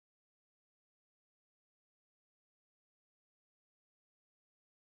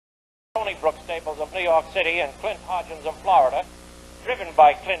Westbrook stables of New York City and Clint Hodgins of Florida, driven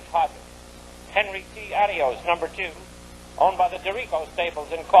by Clint Hodgins. Henry T. Adios, number 2, owned by the Dorico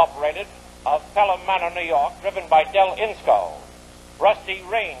Stables Incorporated of Pelham Manor, New York, driven by Del Insco. Rusty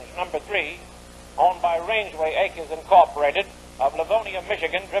Range, number 3, owned by Raceway Acres Incorporated of Livonia,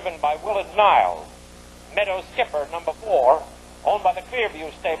 Michigan, driven by Willard Niles. Meadow Skipper, number 4, owned by the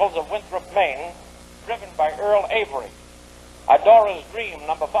Clearview Stables of Winthrop, Maine, driven by Earl Avery. Adora's Dream,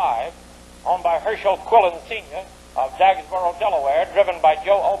 number 5, owned by Herschel Quillen, Sr. of Dagsboro, Delaware, driven by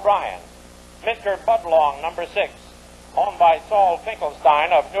Joe O'Brien. Mr. Budlong, number 6, owned by Saul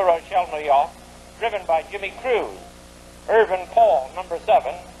Finkelstein of New Rochelle, New York, driven by Jimmy Cruz. Irvin Paul, number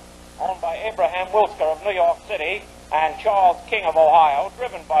 7, owned by Abraham Wilsker of New York City and Charles King of Ohio,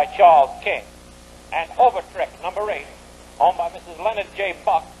 driven by Charles King. And OVERTRICK, number 8, owned by Mrs. Leonard J.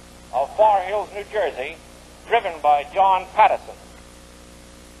 Buck of Far Hills, New Jersey, driven by John Patterson.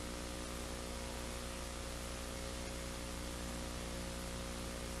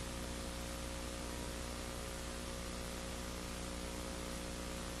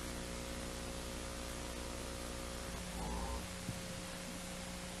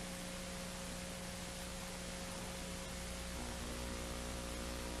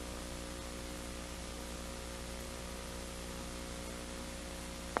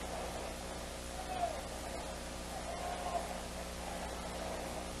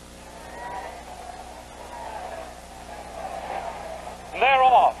 They're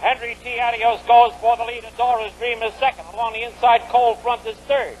off. Henry T. Adios goes for the lead. Adora's Dream is second. Along the inside, Cold Front is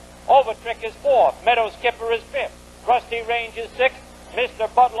third. OVERTRICK is fourth. Meadow Skipper is fifth. Rusty Range is sixth. Mr.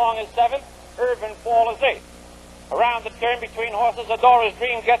 Budlong is seventh. Irvin Fall is eighth. Around the turn between horses, Adora's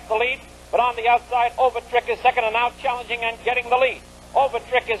Dream gets the lead, but on the outside, OVERTRICK is second and out, challenging and getting the lead.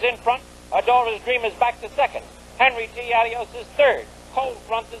 OVERTRICK is in front. Adora's Dream is back to second. Henry T. Adios is third. Cold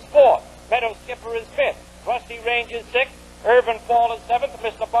Front is fourth. Meadow Skipper is fifth. Rusty Range is sixth. Irvin Fall is seventh.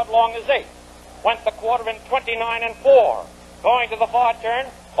 Mr. Budlong is eighth. Went the quarter in 29 and 4. Going to the far turn,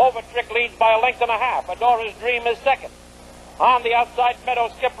 OVERTRICK leads by a length and a half. Adora's Dream is second. On the outside, Meadow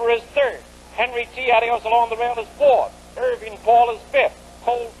Skipper is third. Henry T. Adios along the rail is fourth. Irvin Fall is fifth.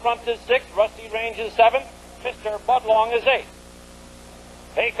 Cold Front is sixth. Rusty Range is seventh. Mr. Budlong is eighth.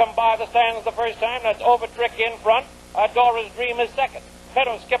 They come by the stands the first time. That's OVERTRICK in front. Adora's Dream is second.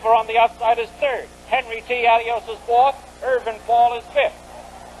 Meadow Skipper on the outside is third. Henry T. Adios is fourth. Irvin Fall is fifth.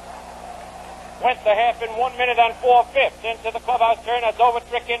 Went the half in 1 minute and 4/5 into the clubhouse turn. That's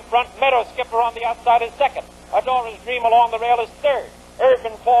OVERTRICK in front. Meadow Skipper on the outside is second. Adora's Dream along the rail is third.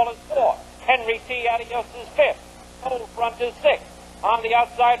 Irvin Fall is fourth. Henry T. Adios is fifth. Cold Front is sixth. On the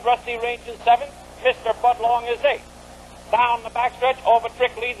outside, Rusty Range is seventh. Mr. Budlong is eighth. Down the backstretch,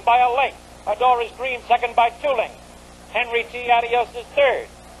 OVERTRICK leads by a length. Adora's Dream second by 2 lengths. Henry T. Adios is third.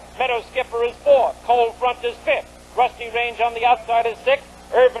 Meadow Skipper is fourth. Cold Front is fifth. Rusty Range on the outside is sixth.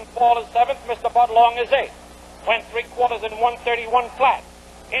 Irvin Fall is seventh. Mr. Budlong is eighth. Went 3/4 in 1:31 flat.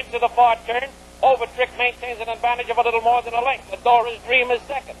 Into the far turn, OVERTRICK maintains an advantage of a little more than a length. Adora's Dream is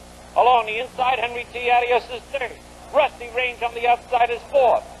second. Along the inside, Henry T. Adios is third. Rusty Range on the outside is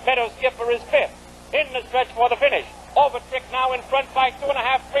fourth. Meadow Skipper is fifth. In the stretch for the finish. OVERTRICK now in front by 2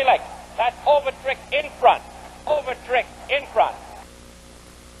 1/2, 3 lengths. That's OVERTRICK in front.